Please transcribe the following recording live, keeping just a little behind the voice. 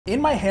In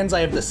my hands,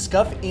 I have the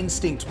Scuf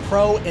Instinct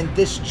Pro, and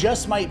this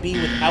just might be,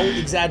 without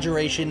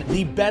exaggeration,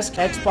 the best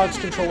Xbox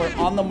controller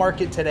on the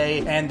market today,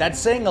 and that's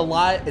saying a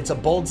lot. It's a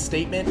bold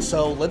statement,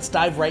 so let's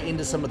dive right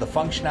into some of the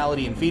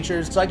functionality and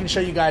features so I can show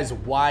you guys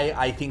why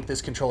I think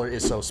this controller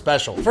is so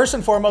special. First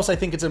and foremost, I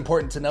think it's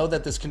important to know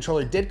that this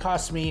controller did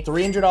cost me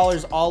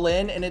 $300 all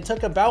in, and it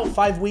took about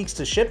 5 weeks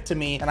to ship to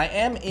me, and I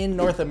am in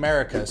North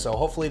America, so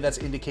hopefully that's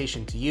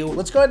indication to you.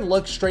 Let's go ahead and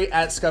look straight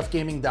at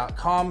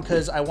scufgaming.com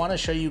because I want to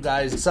show you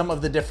guys some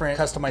of the different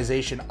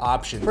customization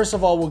options. First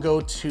of all, we'll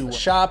go to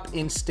Shop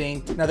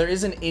Instinct. Now there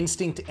is an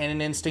Instinct and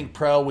an Instinct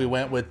Pro. We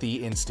went with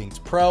the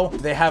Instinct Pro.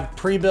 They have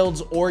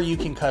pre-builds or you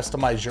can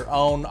customize your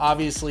own.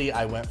 Obviously,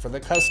 I went for the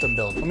custom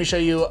build. Let me show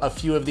you a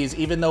few of these,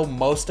 even though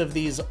most of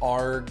these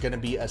are gonna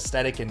be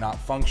aesthetic and not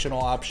functional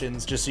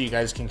options, just so you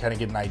guys can kind of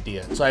get an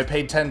idea. So I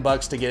paid 10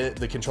 bucks to get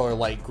the controller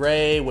light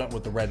gray, went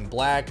with the red and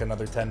black,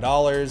 another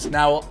 $10.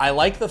 Now, I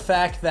like the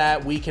fact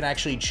that we can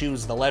actually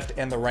choose the left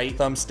and the right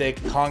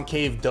thumbstick,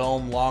 concave,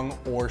 dome, long,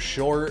 or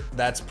short.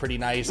 That's pretty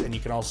nice. And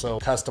you can also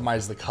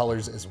customize the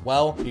colors as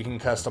well. You can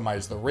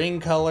customize the ring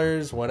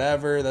colors,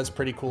 whatever. That's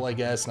pretty cool, I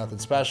guess. Nothing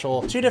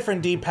special. Two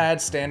different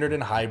D-pads, standard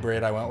and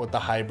hybrid. I went with the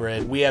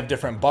hybrid. We have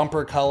different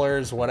bumper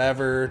colors,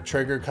 whatever,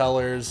 trigger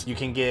colors. You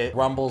can get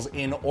rumbles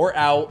in or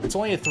out. It's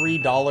only a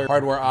 $3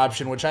 hardware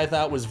option, which I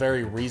thought was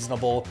very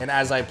reasonable. And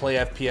as I play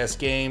FPS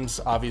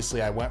games,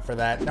 obviously I went for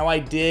that. Now I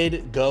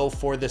did go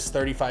for this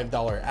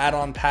 $35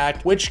 add-on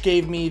pack, which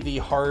gave me the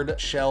hard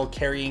shell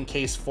carrying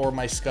case for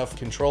my Scuf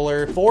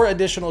controller, 4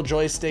 additional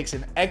joysticks,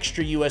 an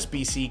extra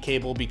USB-C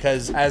cable,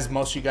 because as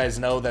most of you guys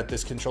know that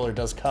this controller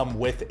does come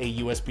with a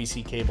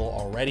USB-C cable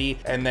already,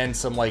 and then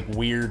some like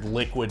weird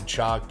liquid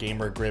chalk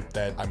gamer grip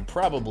that I'm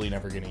probably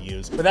never gonna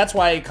use. But that's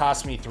why it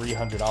cost me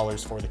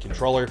 $300 for the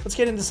controller. Let's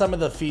get into some of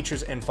the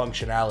features and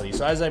functionality.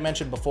 So as I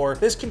mentioned before,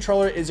 this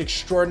controller is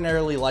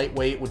extraordinarily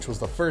lightweight, which was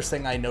the first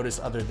thing I noticed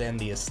other than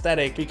the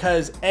aesthetic,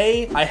 because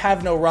A, I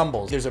have no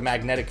rumbles. There's a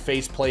magnetic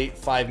faceplate,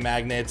 5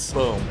 magnets,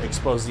 boom,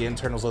 expose the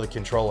internals of the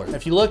controller.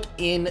 If you look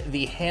in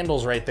the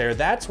handles right there,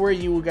 that's where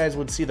you guys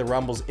would see the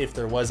rumbles if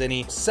there was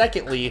any.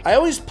 Secondly, I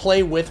always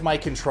play with my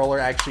controller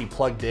actually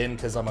plugged in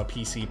because I'm a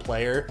PC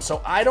player,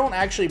 so I don't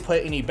actually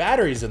put any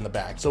batteries in the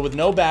back. So with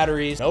no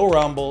batteries, no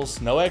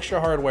rumbles, no extra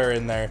hardware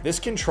in there, this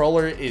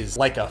controller is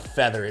like a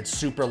feather. It's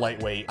super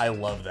lightweight. I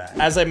love that.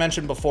 As I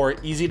mentioned before,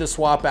 easy to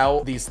swap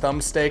out these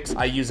thumbsticks.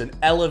 I use an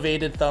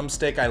elevated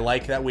thumbstick. I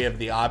like that we have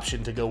the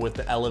option to go with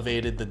the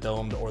elevated, the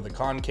domed, or the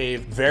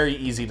concave. Very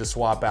easy to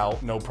swap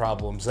out, no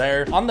problems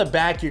there. On the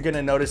back, you're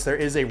gonna notice there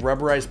is a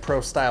rubberized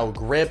pro style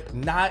grip,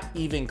 not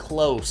even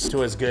close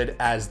to as good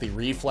as the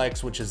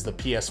Reflex, which is the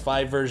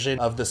PS5 version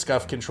of the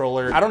Scuf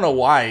controller. I don't know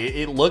why.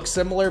 It looks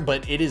similar,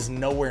 but it is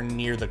nowhere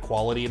near the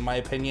quality in my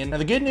opinion. Now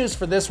the good news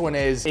for this one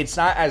is it's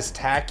not as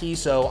tacky,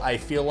 so I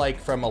feel like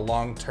from a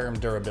long-term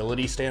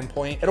durability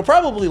standpoint, it'll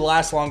probably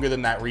last longer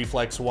than that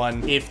Reflex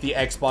one if the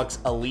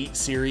Xbox Elite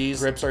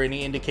series grips are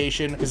any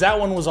indication, because that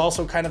one was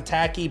also kind of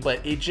tacky,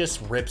 but it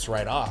just rips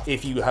right off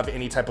if you have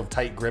any type of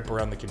tight grip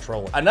around the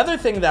controller. Another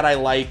thing that I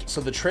like,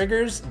 so the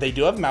triggers, they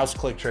do have mouse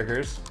click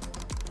triggers.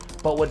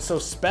 But what's so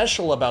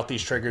special about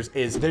these triggers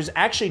is there's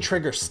actually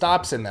trigger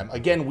stops in them.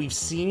 Again, we've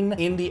seen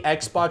in the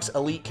Xbox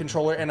Elite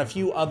controller and a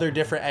few other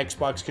different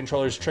Xbox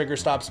controllers trigger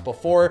stops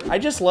before. I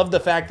just love the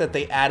fact that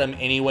they add them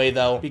anyway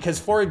though, because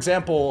for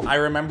example, I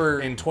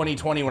remember in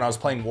 2020 when I was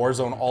playing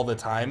Warzone all the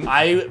time,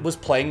 I was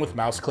playing with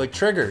mouse click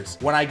triggers.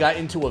 When I got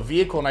into a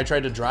vehicle and I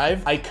tried to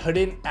drive, I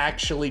couldn't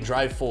actually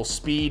drive full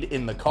speed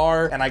in the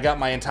car, and I got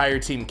my entire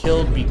team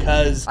killed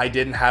because I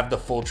didn't have the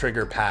full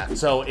trigger path.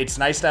 So it's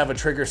nice to have a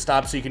trigger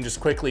stop so you can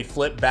just quickly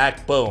flip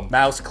back, boom,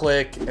 mouse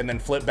click, and then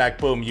flip back,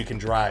 boom, you can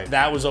drive.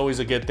 That was always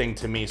a good thing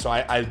to me. So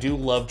I do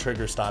love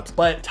trigger stops.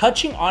 But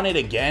touching on it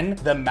again,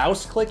 the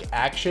mouse click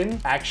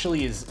action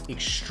actually is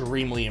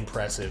extremely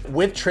impressive.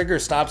 With trigger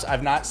stops,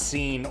 I've not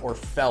seen or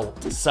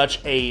felt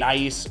such a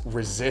nice,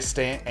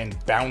 resistant, and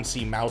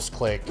bouncy mouse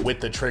click with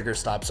the trigger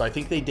stop. So I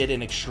think they did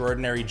an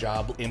extraordinary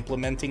job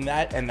implementing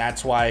that. And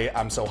that's why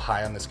I'm so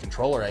high on this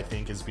controller, I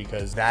think, is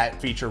because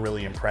that feature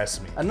really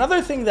impressed me.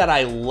 Another thing that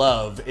I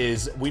love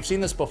is, we've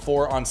seen this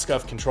before on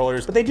Scuf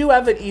controllers, but they do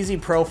have an easy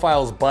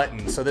profiles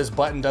button. So this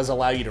button does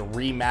allow you to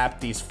remap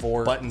these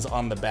 4 buttons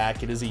on the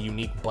back. It is a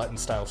unique button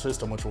style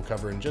system, which we'll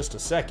cover in just a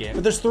second.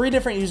 But there's 3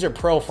 different user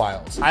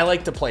profiles. I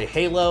like to play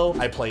Halo,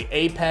 I play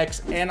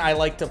Apex, and I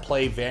like to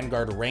play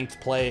Vanguard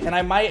ranked play. And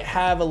I might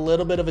have a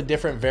little bit of a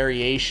different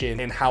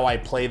variation in how I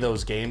play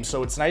those games.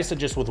 So it's nice to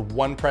just with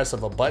one press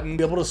of a button,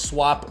 be able to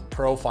swap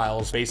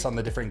profiles based on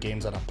the different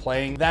games that I'm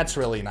playing. That's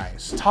really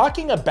nice.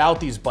 Talking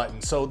about these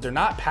buttons, so they're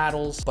not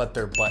paddles, but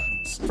they're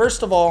buttons.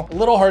 First of all, Overall, a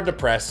little hard to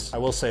press, I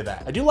will say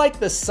that. I do like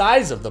the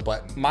size of the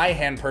button. My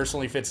hand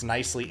personally fits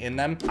nicely in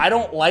them. I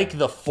don't like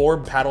the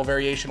forward paddle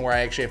variation where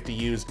I actually have to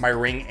use my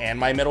ring and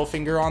my middle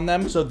finger on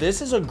them. So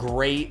this is a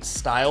great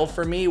style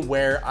for me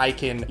where I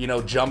can, you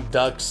know, jump,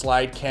 duck,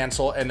 slide,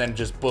 cancel, and then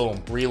just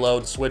boom,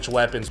 reload, switch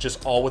weapons,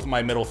 just all with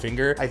my middle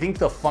finger. I think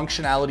the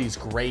functionality is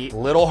great.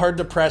 Little hard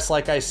to press,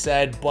 like I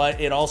said,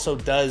 but it also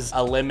does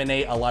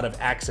eliminate a lot of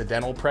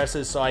accidental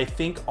presses. So I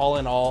think all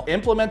in all,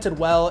 implemented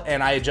well,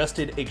 and I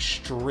adjusted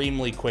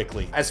extremely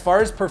quickly. As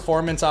far as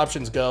performance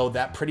options go,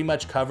 that pretty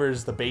much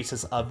covers the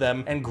basis of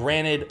them. And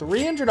granted,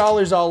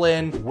 $300 all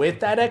in with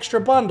that extra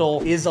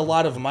bundle is a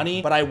lot of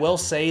money, but I will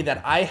say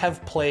that I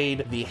have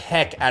played the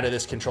heck out of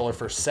this controller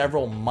for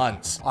several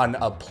months on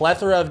a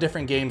plethora of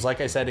different games,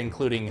 like I said,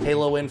 including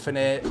Halo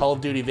Infinite, Call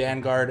of Duty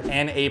Vanguard,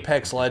 and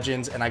Apex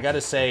Legends. And I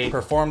gotta say,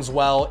 performs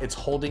well. It's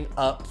holding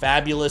up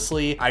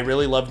fabulously. I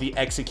really love the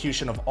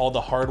execution of all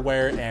the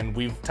hardware, and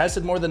we've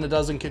tested more than a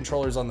dozen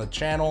controllers on the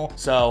channel.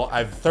 So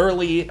I've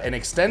thoroughly and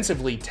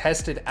extensively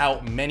tested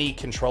out many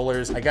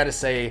controllers. I gotta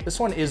say, this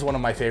one is one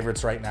of my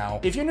favorites right now.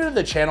 If you're new to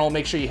the channel,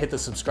 make sure you hit the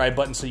subscribe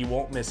button so you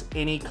won't miss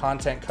any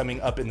content coming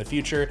up in the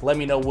future. Let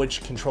me know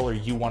which controller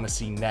you want to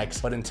see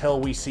next. But until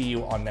we see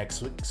you on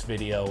next week's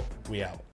video, we out.